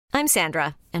I'm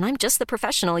Sandra, and I'm just the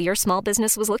professional your small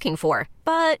business was looking for.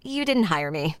 But you didn't hire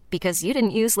me because you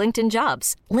didn't use LinkedIn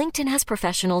Jobs. LinkedIn has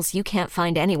professionals you can't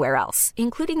find anywhere else,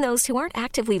 including those who aren't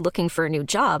actively looking for a new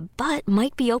job, but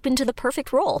might be open to the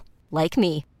perfect role, like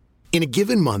me. In a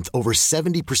given month, over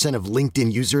 70% of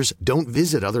LinkedIn users don't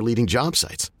visit other leading job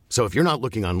sites. So if you're not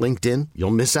looking on LinkedIn,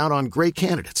 you'll miss out on great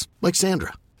candidates like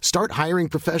Sandra. Start hiring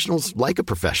professionals like a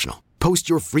professional. Post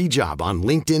your free job on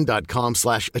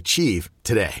linkedin.com/achieve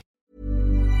today.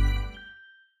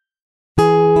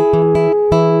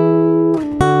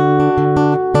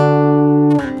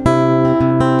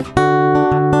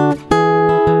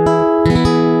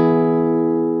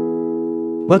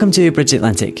 Welcome to Bridge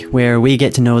Atlantic, where we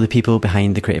get to know the people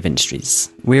behind the creative industries.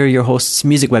 We're your hosts,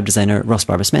 music web designer Ross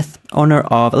Barber-Smith, owner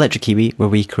of Electric Kiwi, where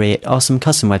we create awesome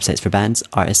custom websites for bands,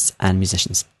 artists, and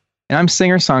musicians. And I'm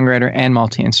singer-songwriter and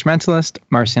multi-instrumentalist,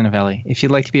 Marcio Novelli. If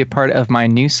you'd like to be a part of my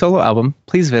new solo album,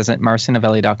 please visit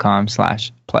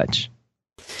marcionovelli.com/pledge.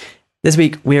 This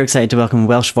week, we are excited to welcome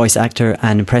Welsh voice actor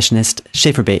and impressionist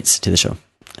Schaefer Bates to the show.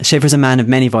 Schaefer's a man of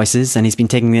many voices, and he's been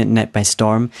taking the internet by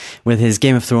storm with his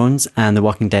Game of Thrones and The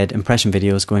Walking Dead impression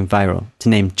videos going viral, to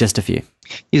name just a few.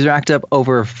 He's racked up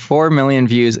over 4 million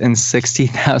views and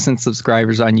 60,000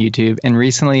 subscribers on YouTube and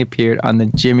recently appeared on the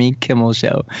Jimmy Kimmel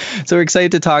Show. So we're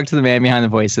excited to talk to the man behind the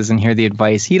voices and hear the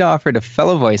advice he'd offer to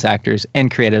fellow voice actors and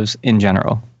creatives in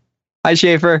general. Hi,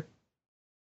 Schaefer.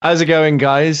 How's it going,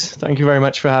 guys? Thank you very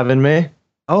much for having me.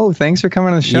 Oh, thanks for coming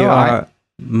on the show. You are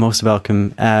most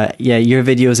welcome. Yeah, your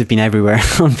videos have been everywhere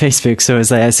on Facebook. So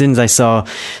it's like, as soon as I saw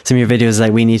some of your videos,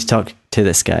 like, we need to talk to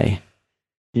this guy.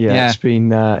 Yeah.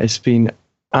 It's been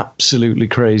absolutely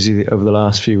crazy over the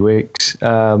last few weeks.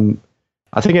 I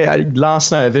think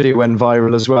last night a video went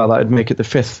viral as well. That'd make it the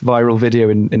 5th viral video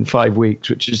in 5 weeks,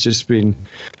 which has just been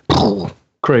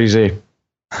crazy.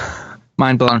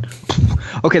 Mind blown.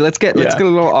 Okay, let's get a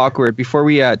little awkward before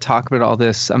we talk about all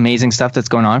this amazing stuff that's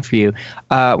going on for you.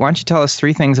 Why don't you tell us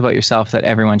 3 things about yourself that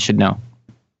everyone should know?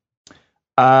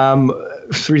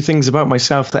 3 things about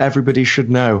myself that everybody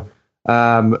should know.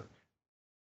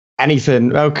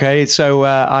 Anything. Okay, so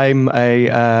I'm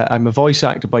a voice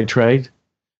actor by trade.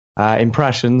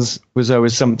 Impressions was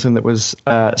always something that was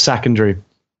secondary.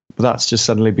 But that's just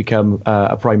suddenly become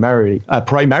a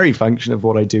primary function of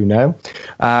what I do now.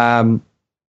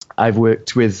 I've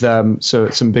worked with some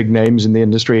big names in the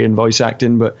industry in voice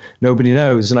acting, but nobody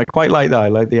knows, and I quite like that. I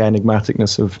like the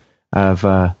enigmaticness of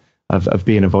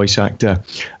being a voice actor.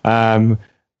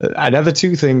 Another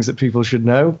 2 things that people should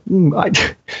know. I'm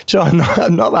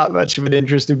not that much of an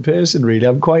interesting person, really.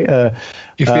 I'm quite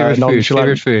your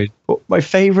favorite food. My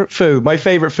favorite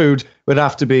food would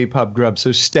have to be pub grub.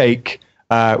 So steak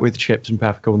with chips and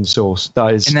peppercorn sauce.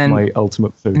 That is my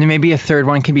ultimate food. And then maybe a third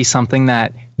one can be something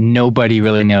that nobody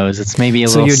really knows. It's maybe a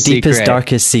little secret. So your deepest,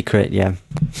 darkest secret, yeah.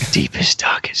 Deepest,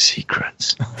 darkest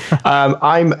secrets.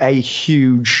 I'm a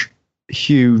huge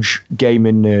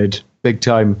gaming nerd, big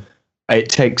time. It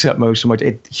takes up most of my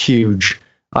day. Huge.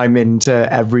 I'm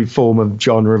into every form of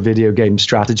genre, video game,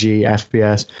 strategy,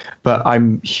 FPS, but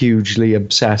I'm hugely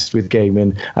obsessed with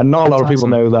gaming. And not a lot of people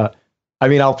know that. I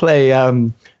mean, I'll play...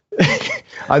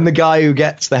 I'm the guy who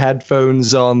gets the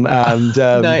headphones on and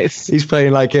nice. He's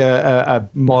playing like a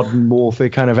modern warfare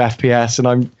kind of FPS, and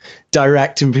I'm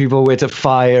directing people where to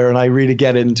fire, and I really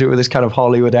get into it with this kind of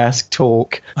Hollywood-esque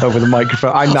talk over the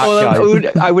microphone. I'm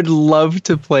that guy. I would love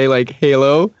to play like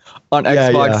Halo on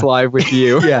Xbox Live with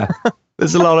you. Yeah.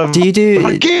 There's a lot of do you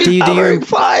do your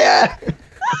fire?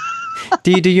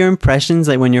 Do you do your impressions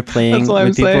like when you're playing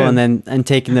with people and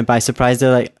taking them by surprise?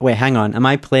 They're like, wait, hang on, am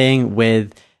I playing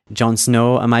with Jon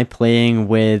Snow? Am I playing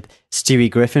with Stewie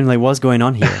Griffin? Like, what's going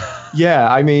on here? Yeah,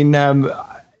 I mean,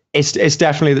 it's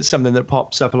definitely something that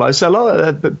pops up a lot. So a lot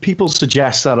of people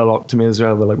suggest that a lot to me as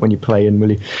well. They're like, when you're playing,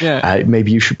 will you? Yeah.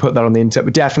 Maybe you should put that on the internet.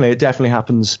 But it definitely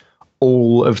happens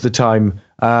all of the time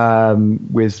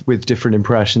with different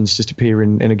impressions just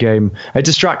appearing in a game. It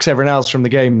distracts everyone else from the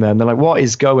game. Then they're like, what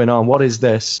is going on? What is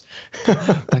this?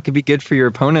 That could be good for your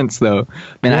opponents, though. I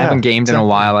mean, I haven't gamed in a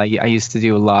while. I used to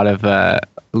do a lot of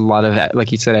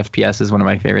like you said, FPS is one of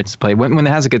my favorites to play when it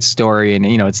has a good story and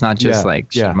it's not just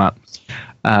shoot 'em up.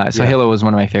 So Halo was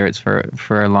one of my favorites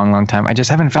for a long time. I just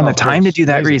haven't found the time to do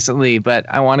that recently, but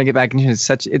I want to get back into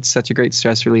it. It's such a great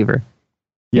stress reliever.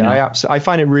 Yeah, I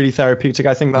find it really therapeutic.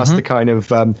 I think that's the kind of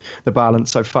the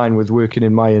balance I find with working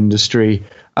in my industry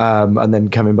and then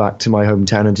coming back to my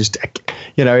hometown and just,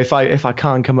 if I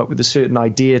can't come up with a certain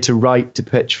idea to write, to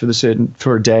pitch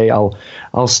for a day,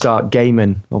 I'll start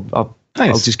gaming. I'll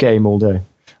just game all day.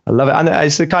 I love it, and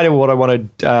it's the kind of what I wanted.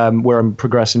 Where I'm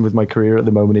progressing with my career at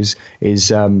the moment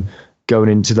is going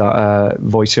into that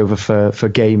voiceover for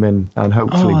gaming, and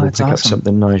hopefully we'll pick up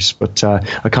something nice. But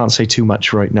I can't say too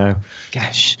much right now.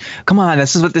 Gosh, come on!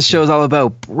 This is what this show is all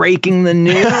about: breaking the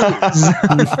news.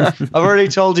 I've already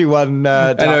told you one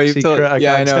dark secret. I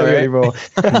can't tell you anymore.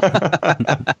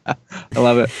 I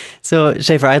love it. So,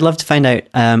 Schaefer, I'd love to find out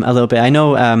a little bit. I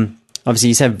know, obviously,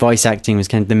 you said voice acting was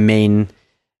kind of the main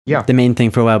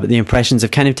thing for a while, but the impressions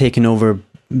have kind of taken over,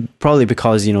 probably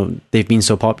because, you know, they've been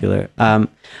so popular.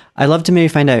 I'd love to maybe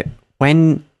find out,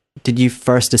 when did you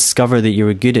first discover that you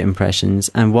were good at impressions,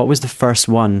 and what was the first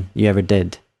one you ever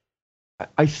did?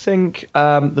 I think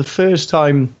the first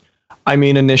time, I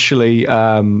mean, initially,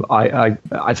 I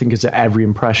think as every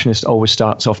impressionist always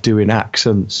starts off doing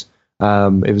accents.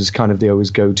 It was kind of the always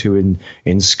go-to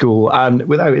in school, and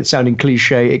without it sounding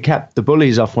cliche, it kept the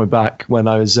bullies off my back when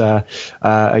I was a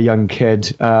young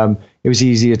kid. It was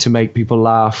easier to make people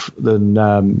laugh than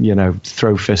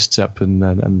throw fists up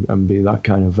and be that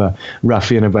kind of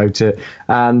ruffian about it.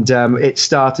 And it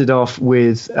started off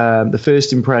with the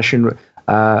first impression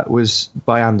was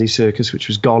by Andy Serkis, which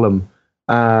was Gollum.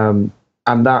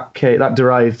 And that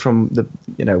derived from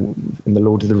in the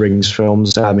Lord of the Rings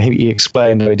films. He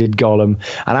explained how he did Gollum,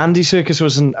 and Andy Serkis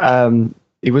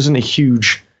wasn't a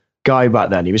huge guy back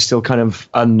then. He was still kind of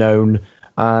unknown,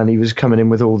 and he was coming in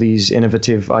with all these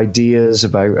innovative ideas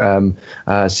about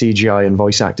CGI and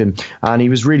voice acting, and he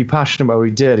was really passionate about what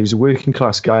he did. He was a working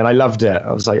class guy, and I loved it.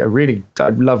 I was like, I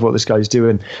love what this guy's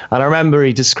doing. And I remember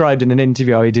he described in an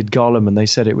interview how he did Gollum, and they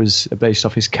said it was based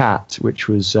off his cat, which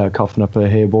was coughing up a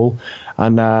hairball.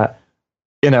 And at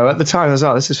the time I was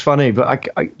like, this is funny, but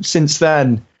I since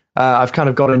then I've kind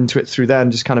of got into it through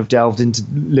then, just kind of delved into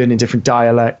learning different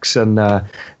dialects, and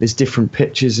there's different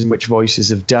pitches in which voices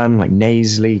have done, like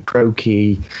nasally,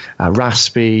 croaky,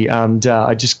 raspy, and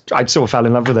I sort of fell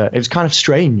in love with it. It was kind of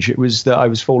strange. It was that I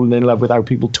was falling in love with how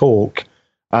people talk.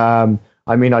 I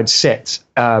mean, I'd sit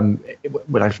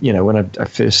when I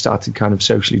first started kind of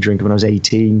socially drinking when I was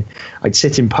 18. I'd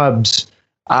sit in pubs,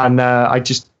 and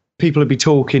people would be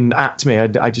talking at me.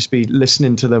 I'd just be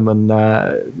listening to them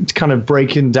and kind of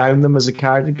breaking down them as a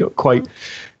character. It got quite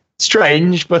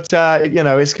strange, but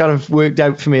it's kind of worked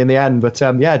out for me in the end. But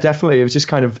definitely, it was just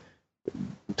kind of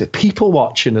the people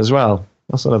watching as well.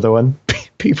 That's another one.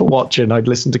 People watching. I'd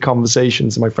listen to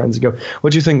conversations and my friends would go,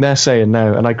 "What do you think they're saying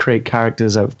now?" And I create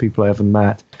characters out of people I haven't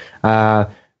met.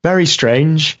 Very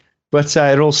strange, but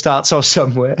it all starts off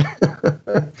somewhere.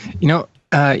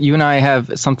 You and I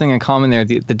have something in common there.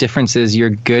 The difference is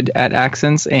you're good at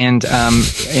accents and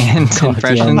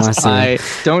impressions. I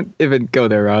don't even go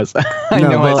there, Roz.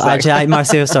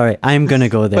 Marcio, sorry, I'm gonna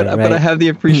go there. But I have the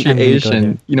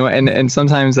appreciation, and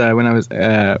sometimes when I was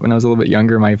a little bit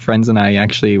younger, my friends and I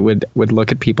actually would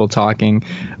look at people talking,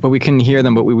 but we couldn't hear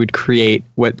them, but we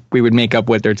would make up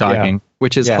what they're talking.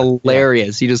 Which is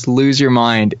hilarious. You just lose your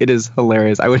mind. It is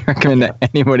hilarious. I would recommend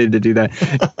anybody to do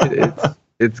that.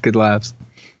 It's good laughs.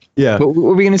 Yeah. What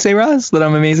were we going to say, Roz? That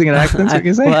I'm amazing at accents?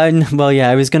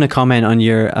 I was going to comment on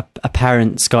your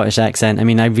apparent Scottish accent. I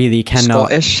mean, I really cannot.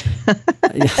 Scottish?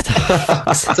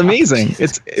 It's amazing.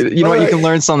 You can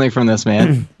learn something from this,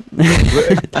 man.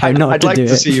 I'd like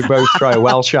to see you both try a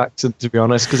Welsh accent, to be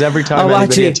honest, because every time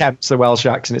anybody attempts the Welsh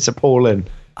accent, it's appalling.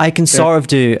 I can sort of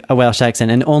do a Welsh accent,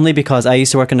 and only because I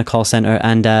used to work in a call center,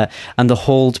 and the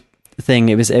whole thing,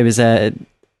 it was a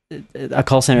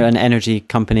call center, an energy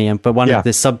company, but one of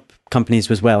the sub companies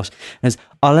was Welsh. And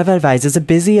all of our advisors are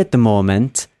busy at the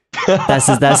moment. That's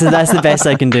the best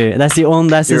I can do. That's the only.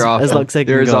 That's as luck as I can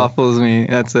go. You're as awful as me.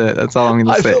 That's it. That's all I'm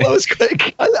going to say. I thought that was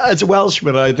great. As a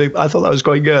Welshman, I thought that was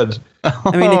quite good.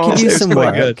 I mean, it could use some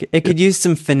work. Good. It could use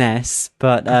some finesse,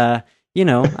 but I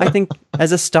think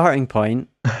as a starting point,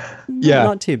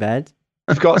 not too bad.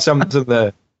 You've got something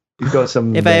there.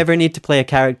 If I ever need to play a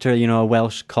character, a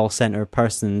Welsh call center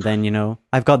person, then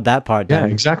I've got that part down.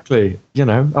 Yeah, exactly.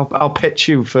 I'll pitch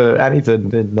you for anything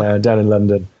down in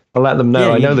London. I'll let them know.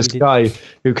 Yeah, I know this guy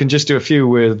who can just do a few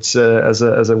words as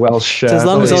a Welsh. So as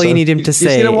long as all you need him to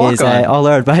say is all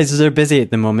our advisors are busy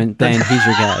at the moment, then he's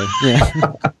your guy. Yeah.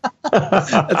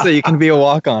 That's it. You can be a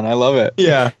walk-on. I love it.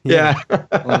 Yeah.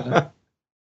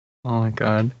 Oh my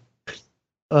god.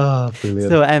 Oh,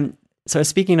 brilliant. So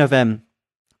speaking of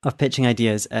pitching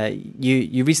ideas,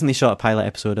 you recently shot a pilot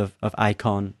episode of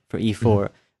Icon for E4.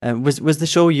 Mm-hmm. Was the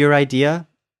show your idea?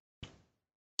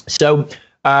 So,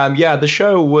 the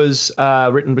show was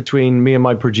written between me and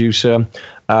my producer.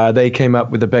 They came up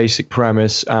with a basic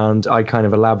premise, and I kind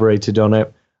of elaborated on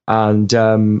it. And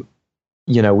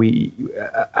we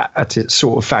at its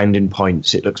sort of founding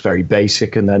points, it looks very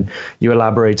basic, and then you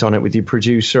elaborate on it with your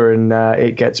producer, and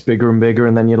it gets bigger and bigger,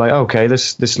 and then you're like, okay,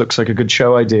 this looks like a good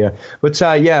show idea. But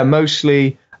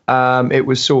mostly it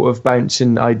was sort of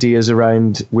bouncing ideas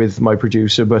around with my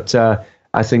producer, but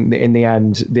I think that in the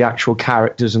end, the actual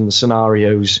characters and the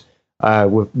scenarios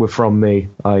were from me.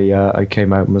 I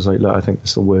came out and was like, look, I think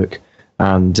this will work,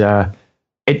 and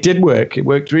it did work. It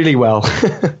worked really well.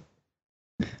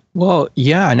 Well,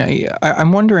 yeah, no,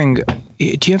 I'm wondering, do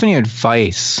you have any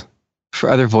advice for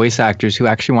other voice actors who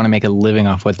actually want to make a living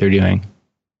off what they're doing?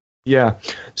 Yeah.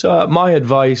 So my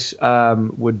advice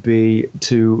would be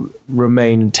to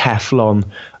remain Teflon.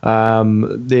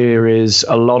 There is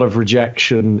a lot of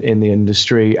rejection in the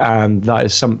industry, and that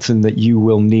is something that you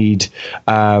will need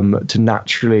to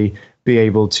naturally be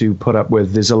able to put up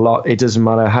with. There's a lot. It doesn't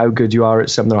matter how good you are at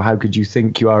something or how good you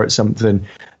think you are at something.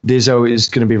 There's always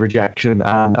going to be rejection,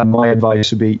 and my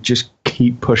advice would be just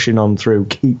keep pushing on through.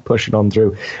 Keep pushing on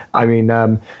through. I mean,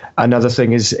 another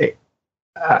thing is,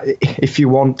 if you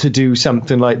want to do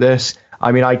something like this,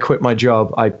 I mean, I quit my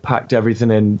job. I packed everything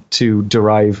in to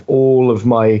derive all of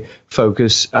my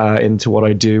focus into what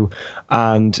I do,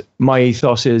 and my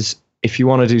ethos is, if you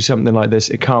want to do something like this,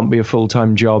 it can't be a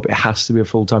full-time job. It has to be a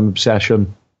full-time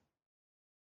obsession.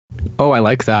 Oh, I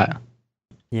like that.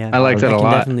 Yeah, I like that a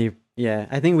lot. Definitely. Yeah,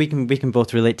 I think we can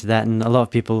both relate to that, and a lot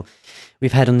of people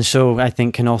we've had on the show, I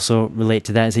think, can also relate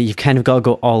to that. Is that you've kind of got to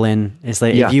go all in. It's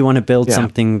like if you want to build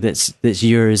something that's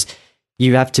yours,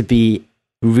 you have to be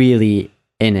really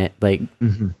in it, like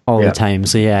all the time.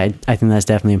 So yeah, I think that's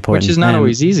definitely important. Which is not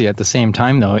always easy at the same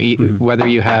time, though. Whether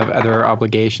you have other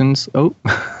obligations.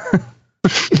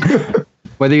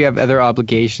 Whether you have other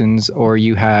obligations or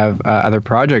you have other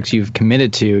projects you've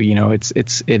committed to,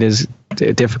 it is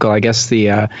difficult. I guess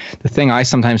the thing I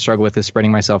sometimes struggle with is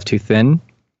spreading myself too thin,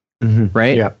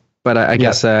 right? Yeah. But I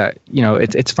guess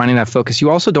it's finding that focus.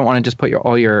 You also don't want to just put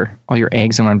all your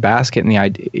eggs in one basket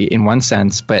in one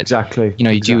sense, but exactly.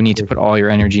 You do need to put all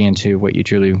your energy into what you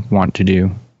truly want to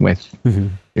do with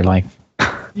your life.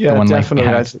 Yeah,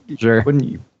 definitely. Sure.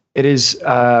 It is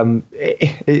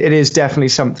definitely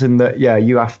something that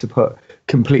you have to put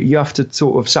you have to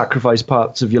sort of sacrifice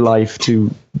parts of your life to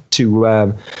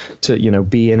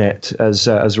be in it,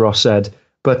 as Ross said.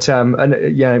 But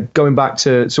going back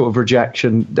to sort of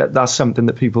rejection, that's something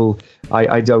that people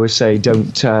I always say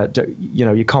don't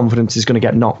your confidence is going to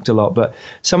get knocked a lot. But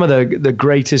some of the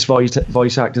greatest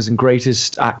voice actors and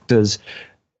greatest actors,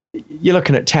 you're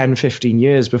looking at 10, 15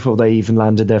 years before they even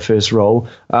landed their first role.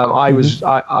 I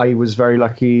was very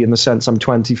lucky in the sense I'm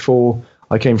 24.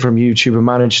 I came from YouTube and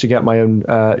managed to get my own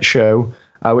show,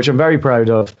 which I'm very proud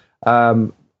of.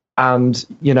 But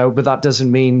that doesn't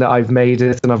mean that I've made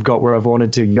it and I've got where I've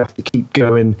wanted to. You have to keep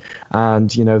going. And,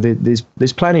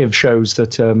 there's plenty of shows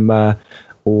that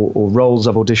or roles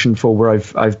I've auditioned for where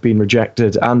I've been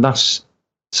rejected. And that's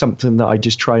something that I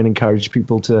just try and encourage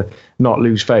people to not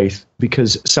lose faith,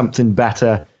 because something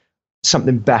better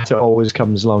always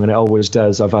comes along, and it always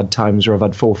does. I've had times where I've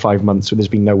had 4 or 5 months where there's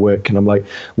been no work, and I'm like,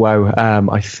 wow,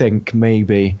 I think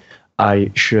maybe I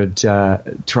should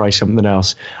try something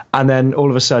else. And then all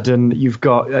of a sudden you've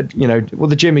got,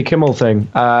 the Jimmy Kimmel thing.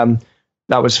 That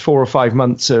was 4 or 5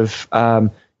 months of,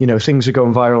 things were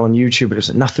going viral on YouTube, but it was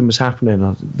like nothing was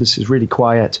happening. This is really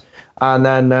quiet. And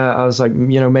then I was like,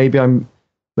 maybe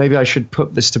I should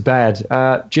put this to bed.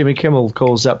 Jimmy Kimmel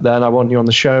calls up then, I want you on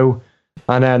the show.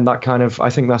 And then I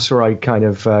think that's where I kind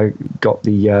of got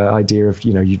the idea of,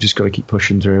 you just got to keep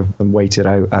pushing through and wait it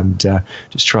out and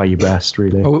just try your best,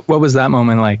 really. What was that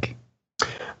moment like?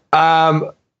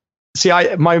 My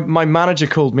manager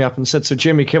called me up and said, so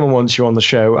Jimmy Kimmel wants you on the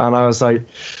show. And I was like,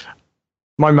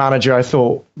 my manager, I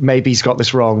thought maybe he's got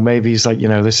this wrong. Maybe he's like,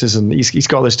 this isn't, he's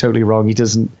got this totally wrong. He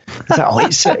doesn't,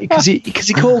 because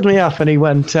he called me up and he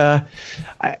went,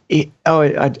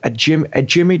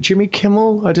 Jimmy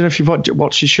Kimmel. I don't know if you've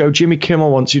watched his show. Jimmy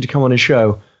Kimmel wants you to come on his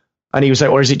show. And he was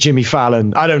like, or is it Jimmy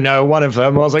Fallon? I don't know, one of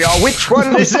them. I was like, which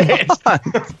one is it?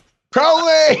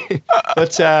 Probably.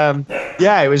 But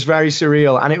it was very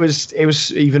surreal. And it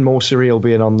was even more surreal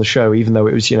being on the show, even though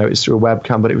it was, it was through a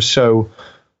webcam, but it was so,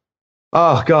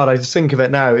 oh God, I just think of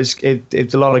it now. It's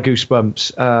a lot of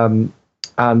goosebumps.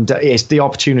 And it's the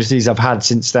opportunities I've had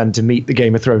since then to meet the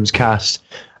Game of Thrones cast,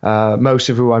 most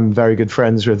of who I'm very good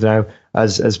friends with now,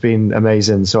 has been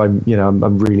amazing. So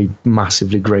I'm really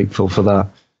massively grateful for that.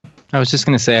 I was just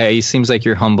going to say, it seems like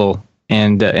you're humble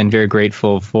and very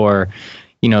grateful for,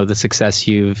 the success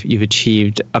you've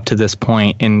achieved up to this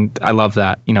point. And I love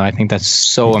that. I think that's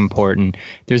so important.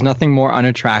 There's nothing more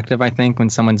unattractive, I think, when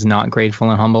someone's not grateful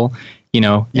and humble.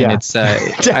 and it's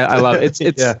I love it.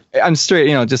 It's I'm straight,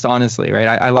 just honestly, right?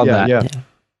 I love that. Yeah.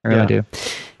 I really do.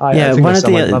 I think one of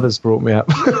the mothers brought me up.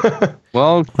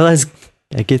 well, that's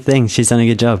a good thing. She's done a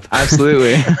good job.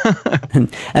 Absolutely.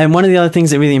 And one of the other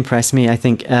things that really impressed me, I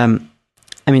think,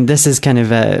 this is kind of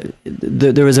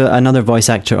there was another voice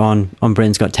actor on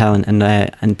Britain's Got Talent,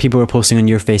 and people were posting on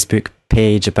your Facebook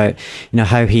page about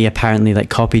how he apparently like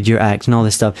copied your act and all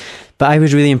this stuff. But I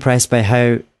was really impressed by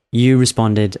how you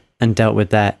responded and dealt with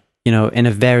that, in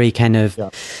a very kind of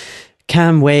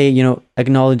calm way,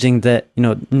 acknowledging that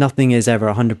nothing is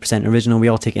ever 100% original. We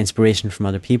all take inspiration from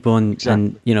other people,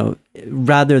 and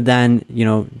rather than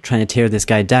trying to tear this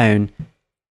guy down,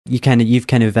 you've kind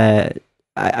of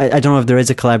I don't know if there is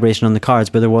a collaboration on the cards,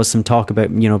 but there was some talk about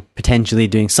potentially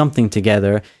doing something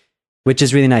together, which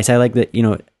is really nice. I like that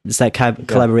it's that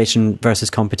collaboration versus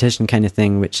competition kind of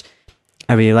thing, which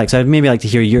I really like. So I'd maybe like to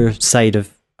hear your side of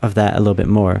that a little bit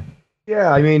more.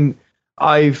 Yeah,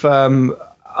 I've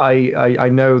I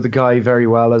know the guy very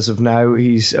well as of now.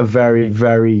 He's a very,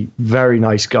 very, very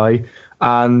nice guy.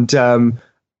 And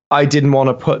I didn't want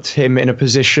to put him in a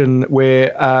position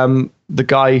where the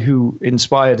guy who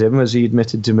inspired him, as he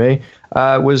admitted to me,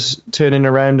 was turning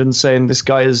around and saying, this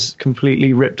guy has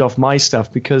completely ripped off my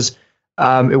stuff, because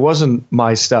it wasn't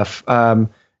my stuff.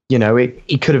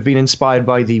 He could have been inspired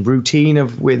by the routine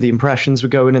of where the impressions were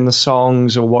going in the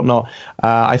songs or whatnot.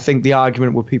 I think the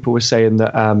argument where people were saying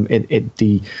that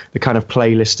the kind of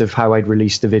playlist of how I'd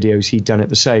released the videos, he'd done it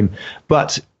the same.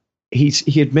 But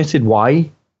he admitted why.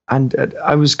 And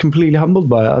I was completely humbled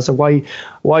by it. I was like,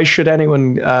 why should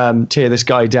anyone tear this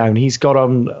guy down? He's got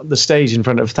on the stage in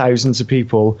front of thousands of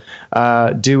people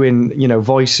doing,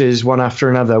 voices one after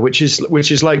another, which is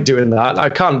like doing that. I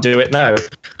can't do it now.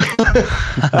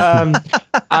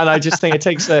 And I just think it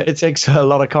takes a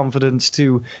lot of confidence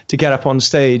to get up on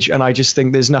stage. And I just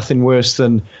think there's nothing worse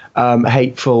than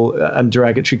hateful and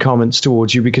derogatory comments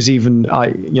towards you, because even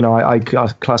I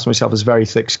class myself as very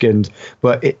thick-skinned,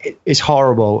 but it's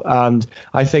horrible. And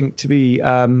I think to be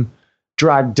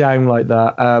dragged down like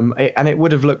that, and it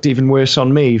would have looked even worse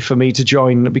on me for me to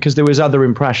join, because there was other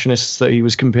impressionists that he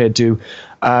was compared to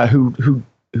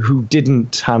who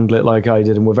didn't handle it like I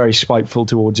did and were very spiteful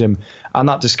towards him, and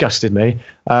that disgusted me.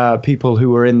 People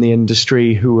who are in the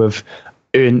industry, who have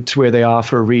earned where they are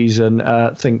for a reason,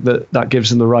 think that gives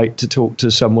them the right to talk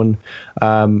to someone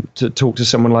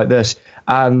like this.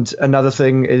 And another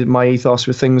thing is, my ethos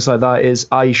with things like that is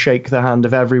I shake the hand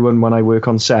of everyone when I work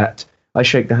on set. I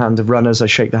shake the hand of runners. I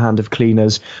shake the hand of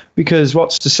cleaners, because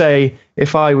what's to say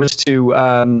if I was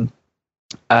to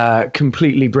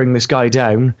completely bring this guy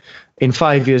down in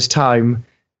 5 years' time,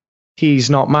 he's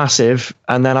not massive,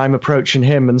 and then I'm approaching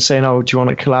him and saying, "Oh, do you want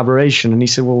a collaboration?" And he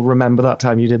said, "Well, remember that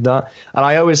time you did that?" And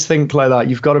I always think like that.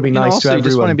 You've got to be nice to everyone. You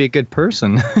just want to be a good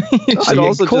person. You should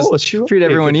also just treat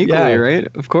everyone equally, right?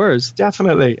 Of course,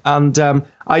 definitely. And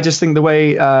I just think the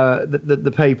way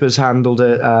the papers handled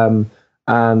it,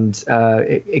 and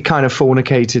it kind of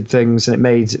fornicated things, and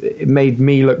it made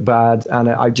me look bad, and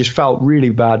I just felt really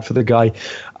bad for the guy.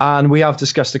 And we have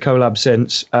discussed the collab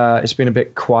since. It's been a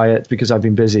bit quiet because I've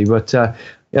been busy, but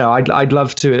I'd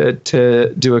love to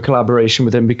do a collaboration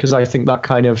with him, because I think that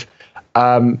kind of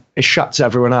it shuts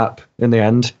everyone up in the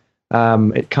end.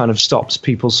 It kind of stops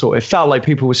people. It felt like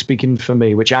people were speaking for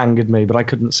me, which angered me, but I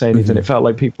couldn't say anything. It felt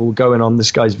like people were going on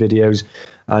this guy's videos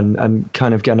and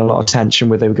kind of getting a lot of attention,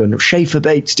 where they were going, Schaefer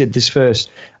Bates did this first.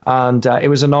 And it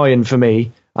was annoying for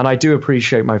me. And I do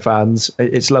appreciate my fans.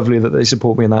 It's lovely that they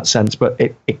support me in that sense, but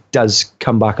it does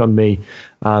come back on me.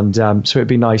 And so it'd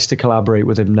be nice to collaborate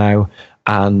with him now.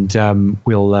 And it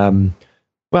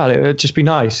would just be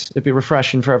nice. It'd be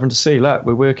refreshing for everyone to see. Look,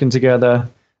 we're working together.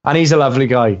 And he's a lovely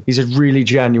guy. He's a really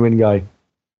genuine guy.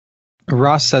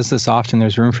 Ross says this often,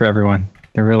 there's room for everyone.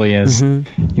 There really is.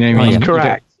 Mm-hmm. You know what I mean?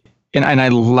 Correct. And I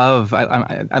love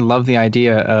the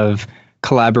idea of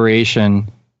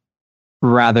collaboration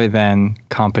rather than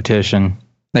competition.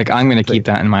 Like, I'm going to keep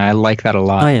that in mind. I like that a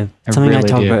lot. Oh yeah, something really I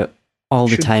talk about all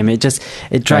the time. It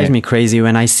drives me crazy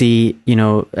when I see,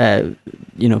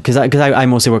 because I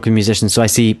mostly work with musicians, so I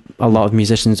see a lot of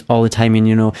musicians all the time,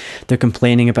 and they're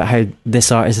complaining about how this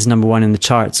artist is number one in the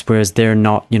charts, whereas they're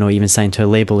not, even signed to a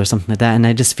label or something like that. And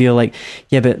I just feel like,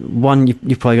 yeah, but one,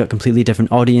 you've probably got completely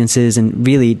different audiences, and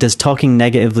really, does talking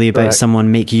negatively about someone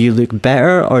make you look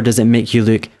better, or does it make you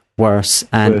look worse?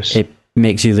 And it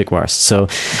makes you look worse. So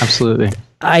absolutely.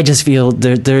 I just feel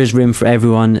there is room for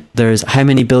everyone. There's how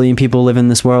many billion people live in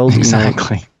this world?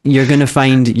 Exactly. You're going to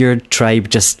find your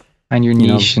tribe and your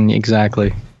niche, and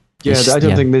exactly. Yeah, I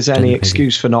don't think there's any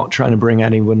excuse for not trying to bring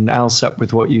anyone else up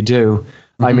with what you do.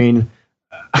 Mm-hmm. I mean,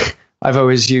 I've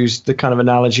always used the kind of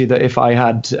analogy that if I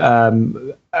had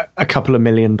a couple of £1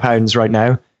 million right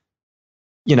now,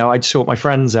 I'd sort my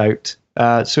friends out.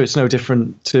 So it's no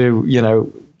different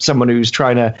to, someone who's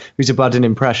a budding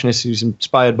impressionist who's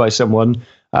inspired by someone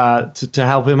to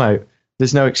help him out.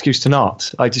 There's no excuse to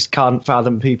not. I just can't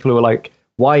fathom people who are like,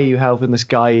 why are you helping this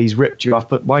guy? He's ripped you off,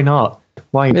 but why not?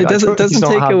 Why? It doesn't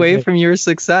take away from your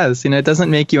success. It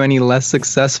doesn't make you any less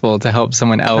successful to help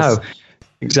someone else. No.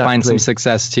 Exactly. Find some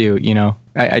success too,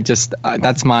 I just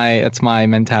that's my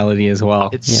mentality as well.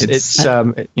 It's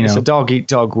a dog eat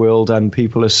dog world, and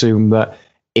people assume that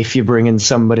if you're bringing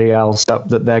somebody else up,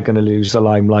 that they're going to lose the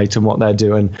limelight and what they're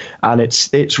doing, and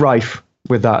it's rife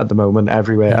with that at the moment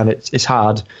everywhere, and it's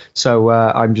hard. So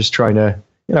I'm just trying to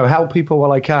help people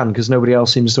while I can, because nobody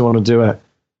else seems to want to do it.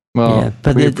 Well, yeah,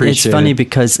 but it's funny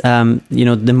because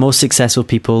the most successful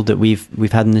people that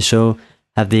we've had in the show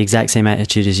have the exact same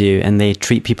attitude as you, and they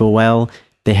treat people well,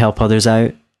 they help others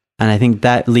out, and I think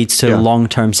that leads to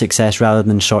long-term success rather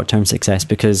than short-term success,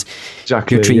 because you're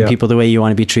treating people the way you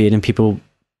want to be treated, and people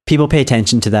pay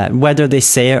attention to that, whether they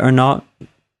say it or not.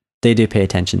 They do pay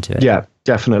attention to it. Yeah,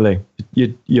 definitely.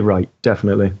 You're right,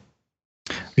 definitely.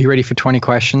 Are you ready for 20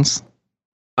 questions?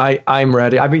 I'm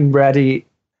ready. I've been ready.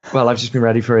 Well, I've just been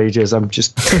ready for ages. I'm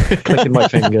just clicking my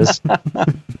fingers.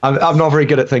 I'm not very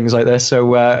good at things like this,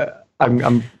 so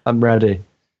I'm ready.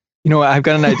 You know what? I've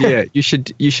got an idea. You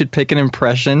should pick an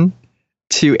impression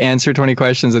to answer 20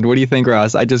 questions. And what do you think,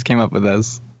 Ross? I just came up with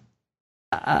this.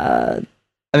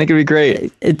 I think it'd be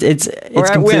great. It's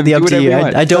completely up to you.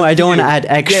 I don't want to add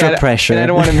extra pressure. I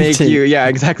don't want to make you. Yeah,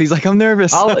 exactly. He's like, I'm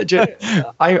nervous. I'm in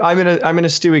a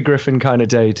Stewie Griffin kind of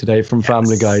day today from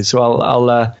Family Guy, so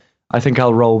I think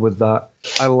I'll roll with that.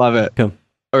 I love it. Cool.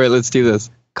 All right, let's do this.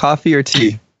 Coffee or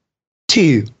tea?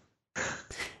 Tea.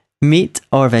 Meat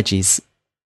or veggies?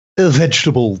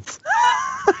 Vegetables.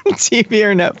 TV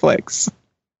or Netflix?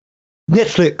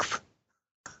 Netflix.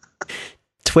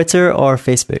 Twitter or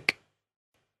Facebook?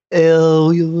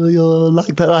 Oh, you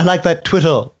like that? I like that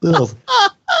Twitter.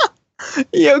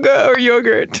 Yoga or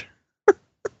yogurt?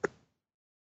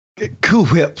 Cool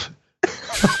Whip.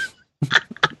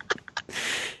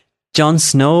 Jon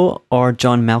Snow or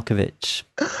John Malkovich?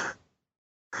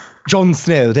 Jon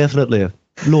Snow, definitely.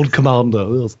 Lord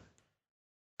Commander.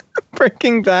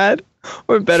 Breaking Bad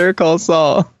or Better Call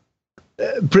Saul?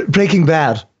 Breaking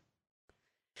Bad.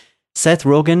 Seth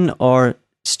Rogen or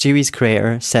Stewie's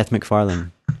creator, Seth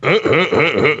MacFarlane?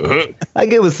 I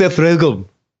go with Seth Rogen.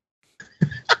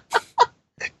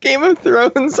 Game of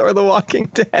Thrones or The Walking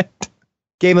Dead?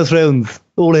 Game of Thrones.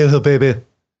 All over, baby.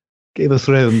 Game of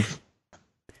Thrones.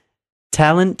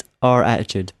 Talent or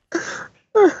attitude?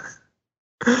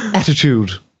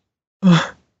 Attitude.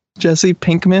 Jesse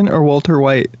Pinkman or Walter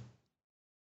White?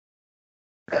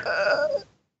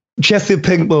 Jesse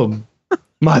Pinkman.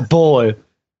 My boy.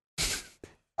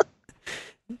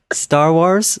 Star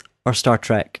Wars or Star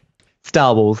Trek?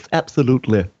 Star Wars,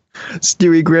 absolutely.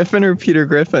 Stewie Griffin or Peter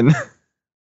Griffin?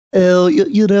 Oh,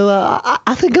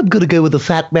 I think I'm going to go with the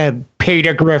fat man,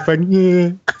 Peter Griffin.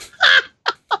 Yeah.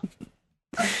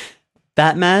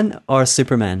 Batman or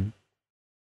Superman?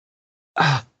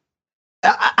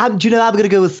 I'm going to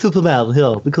go with Superman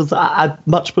here because I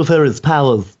much prefer his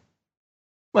powers.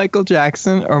 Michael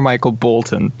Jackson or Michael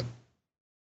Bolton?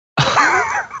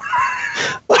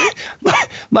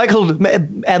 Michael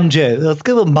MJ. Let's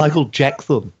go with Michael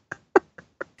Jackson.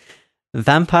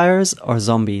 Vampires or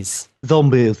zombies?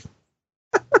 Zombies.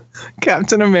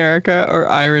 Captain America or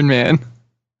Iron Man?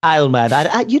 Iron Man.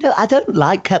 I don't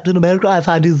like Captain America. I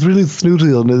find he's really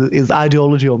snooty and his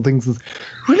ideology on things is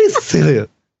really silly.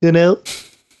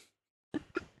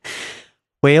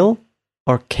 Whale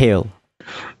or kale?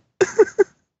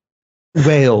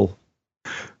 Whale.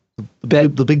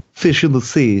 The big fish in the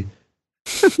sea.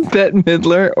 Bette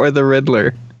Midler or the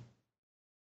Riddler?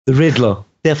 The Riddler,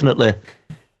 definitely.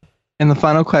 And the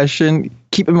final question,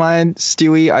 keep in mind,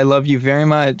 Stewie, I love you very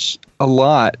much, a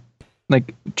lot.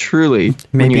 Like, truly,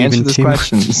 maybe when you even answer these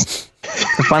questions.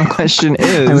 The final question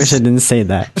is... I wish I didn't say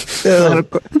that.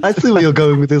 I see where you're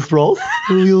going with this, Ross.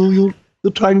 You're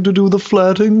trying to do the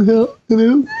flirting here,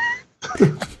 The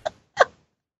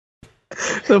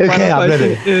final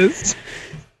question is...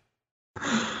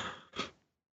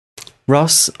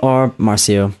 Ross or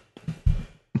Marcio?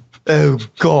 Oh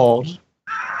God!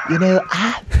 I'm gonna.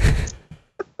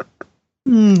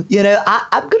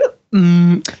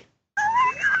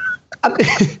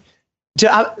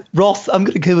 Ross, I'm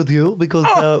gonna go with you because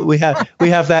we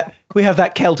have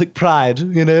that Celtic pride,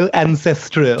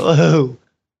 ancestral. Oh.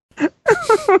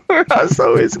 Ross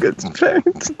always gets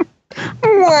picked.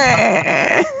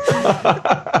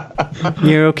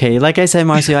 You're okay. Like I said,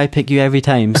 Marcio, I pick you every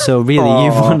time. So really,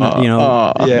 you've won,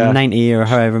 90 or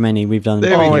however many we've done.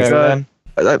 There we go.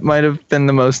 That might have been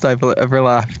the most I've ever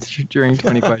laughed during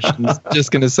 20 questions.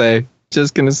 Just gonna say.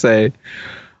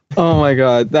 Oh my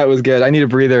God, that was good. I need a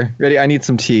breather. Ready? I need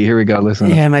some tea. Here we go. Listen.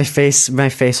 Yeah, my face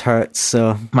hurts.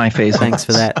 So my face. Thanks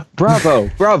for that. Bravo.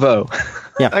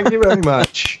 Yeah. Thank you very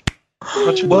much.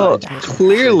 Well,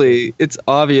 clearly it's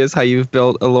obvious how you've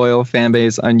built a loyal fan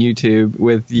base on YouTube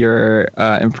with your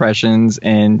impressions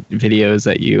and videos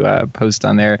that you post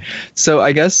on there. So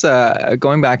I guess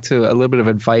going back to a little bit of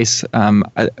advice,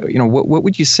 what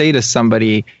would you say to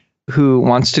somebody who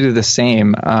wants to do the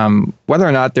same, whether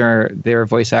or not they're a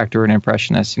voice actor or an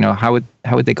impressionist? How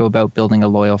would they go about building a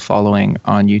loyal following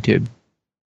on YouTube?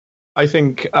 I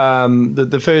think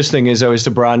the first thing is always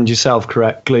to brand yourself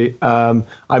correctly. I'm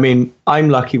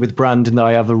lucky with branding that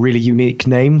I have a really unique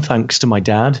name, thanks to my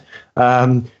dad.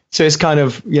 So it's kind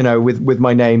of, with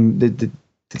my name,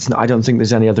 I don't think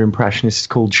there's any other impressionist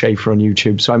called Schaefer on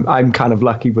YouTube. So I'm kind of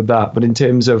lucky with that. But in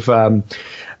terms of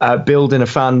building a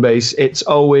fan base, it's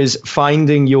always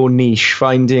finding your niche,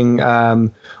 finding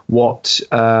what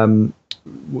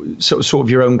sort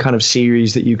of your own kind of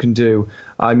series that you can do.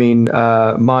 Mine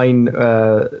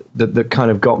that kind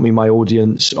of got me my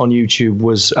audience on YouTube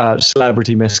was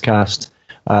Celebrity Miscast,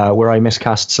 where I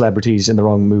miscast celebrities in the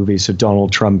wrong movies. So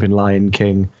Donald Trump in Lion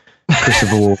King,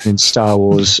 Christopher Walken in Star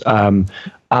Wars, and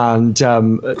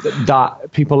that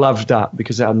people loved that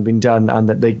because it hadn't been done, and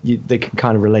that they can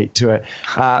kind of relate to it.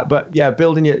 But yeah,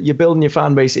 building your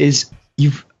fan base is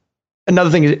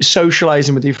Another thing is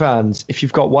socializing with your fans. If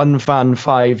you've got one fan,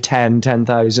 5, 10,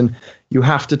 10,000, you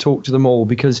have to talk to them all,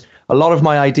 because a lot of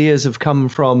my ideas have come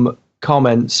from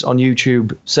comments on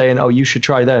YouTube saying, oh, you should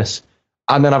try this.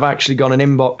 And then I've actually gone and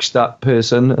inboxed that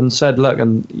person and said, look,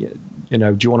 and do you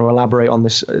want to elaborate on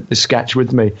this sketch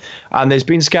with me? And there's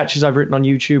been sketches I've written on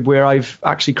YouTube where I've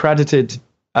actually credited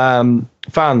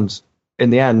fans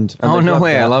in the end. Oh, no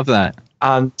way. I love that.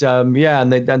 And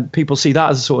and people see that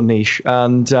as a sort of niche,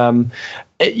 and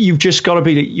you've just got to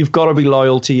be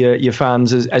loyal to your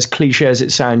fans. As cliche as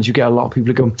it sounds, you get a lot of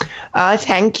people who go,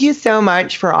 "Thank you so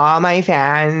much for all my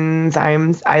fans.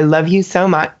 I love you so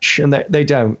much," and they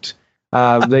don't.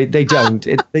 They don't.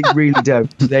 They really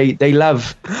don't. They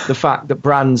love the fact that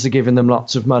brands are giving them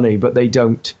lots of money, but they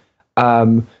don't.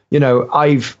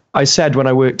 I said when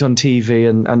I worked on TV,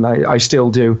 and I still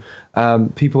do,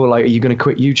 people were like, are you going to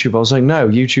quit YouTube? I was like, no,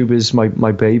 YouTube is my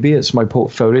baby. It's my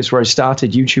portfolio. It's where I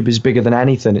started. YouTube is bigger than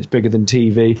anything. It's bigger than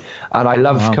TV. And I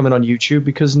love coming on YouTube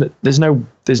because there's no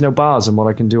bars on what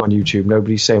I can do on YouTube.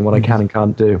 Nobody's saying what I can and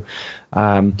can't do.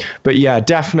 But yeah,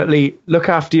 definitely look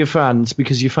after your fans,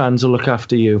 because your fans will look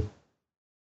after you.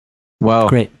 Wow.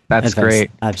 Great. That's advice.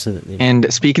 Great. Absolutely.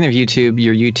 And speaking of YouTube,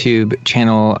 your YouTube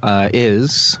channel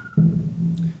is...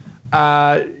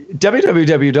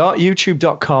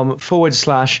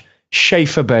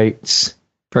 www.youtube.com/SchaeferBates.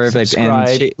 Perfect.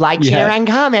 Subscribe, and share, and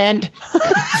comment.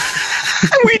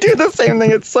 We do the same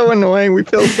thing. It's so annoying. We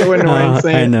feel so annoying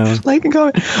saying I know. Like and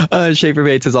comment. Schaefer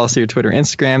Bates is also your Twitter,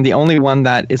 Instagram. The only one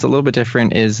that is a little bit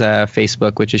different is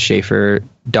Facebook, which is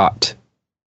Schaefer.Bates.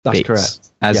 That's correct.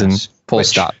 As in full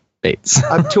stop. Bates.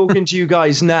 I'm talking to you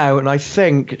guys now, and I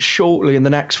think shortly in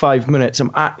the next 5 minutes, I'm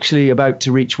actually about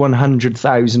to reach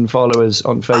 100,000 followers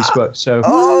on Facebook. So,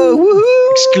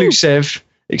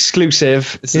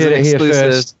 exclusive. This is an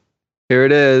exclusive. Here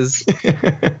it is.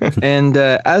 And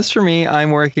as for me, I'm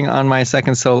working on my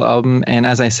second solo album. And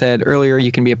as I said earlier,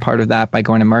 you can be a part of that by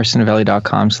going to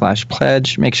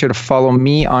marcionovelli.com/pledge. Make sure to follow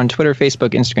me on Twitter,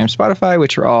 Facebook, Instagram, Spotify,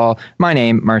 which are all my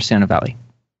name, Marciano Valli.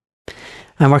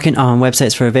 I'm working on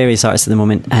websites for various artists at the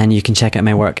moment, and you can check out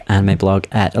my work and my blog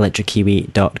at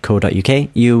electrickiwi.co.uk.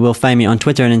 You will find me on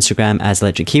Twitter and Instagram as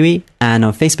Electric Kiwi, and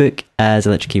on Facebook as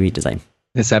Electric Kiwi Design.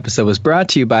 This episode was brought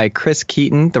to you by Chris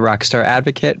Keaton, the Rockstar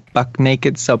Advocate, Buck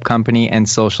Naked Soap Company, and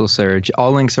Social Surge.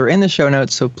 All links are in the show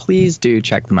notes, so please do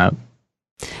check them out.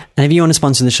 And if you want to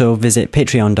sponsor the show, visit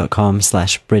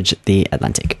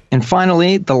patreon.com/bridgetheatlantic. And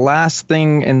finally, the last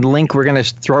thing and link we're going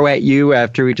to throw at you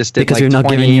after we just did because we're not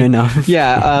giving you enough.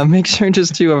 Yeah, make sure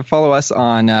just to follow us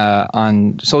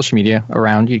on social media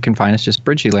around. You can find us just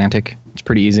Bridge Atlantic. It's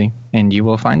pretty easy, and you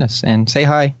will find us and say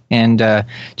hi. And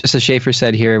just as Schaefer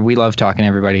said here, we love talking to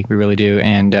everybody. We really do,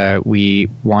 and we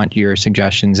want your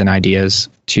suggestions and ideas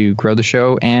to grow the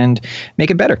show and make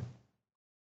it better.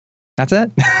 That's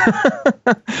it.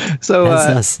 So that's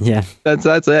us. Yeah,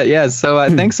 that's it. Yeah. So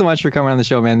thanks so much for coming on the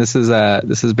show, man. This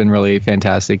has been really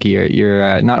fantastic.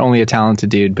 You're not only a talented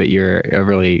dude, but you're a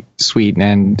really sweet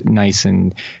and nice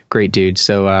and great dude.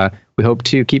 So we hope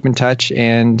to keep in touch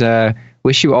and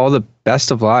wish you all the best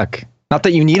of luck. Not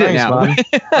that you need it now. Man.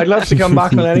 I'd love to come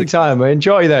back on any time. I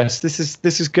enjoy this. This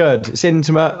is good. It's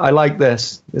intimate. I like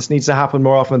this. This needs to happen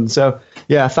more often. So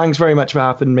yeah, thanks very much for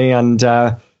having me, and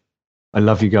I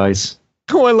love you guys.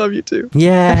 Oh, I love you too.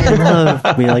 Yeah,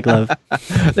 love. We like love.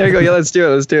 There you go. Yeah, let's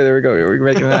do it. There we go. We're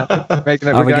making that.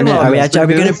 Are we going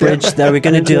to bridge? Are we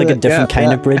going to do like a different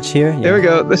kind of bridge here? Yeah. There we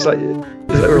go. We're such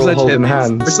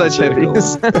hippies. We're such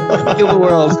hippies. Heal the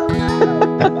world.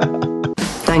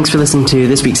 Thanks for listening to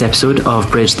this week's episode of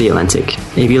Bridge the Atlantic.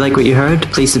 If you like what you heard,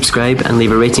 please subscribe and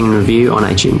leave a rating and review on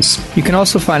iTunes. You can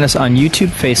also find us on YouTube,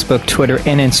 Facebook, Twitter,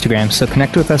 and Instagram, so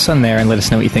connect with us on there and let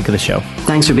us know what you think of the show.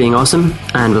 Thanks for being awesome,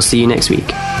 and we'll see you next week.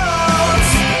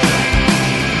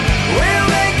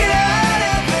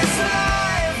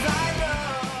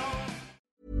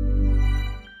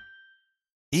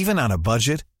 Even on a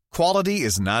budget, quality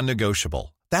is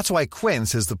non-negotiable. That's why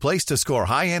Quince is the place to score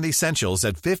high-end essentials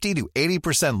at 50 to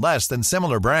 80% less than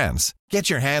similar brands. Get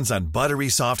your hands on buttery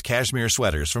soft cashmere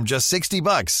sweaters from just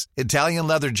 $60, Italian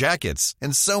leather jackets,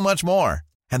 and so much more.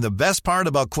 And the best part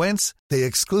about Quince, they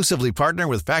exclusively partner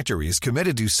with factories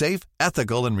committed to safe,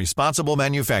 ethical, and responsible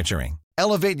manufacturing.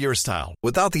 Elevate your style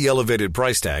without the elevated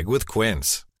price tag with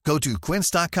Quince. Go to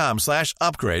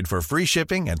quince.com/upgrade for free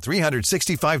shipping and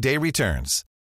 365-day returns.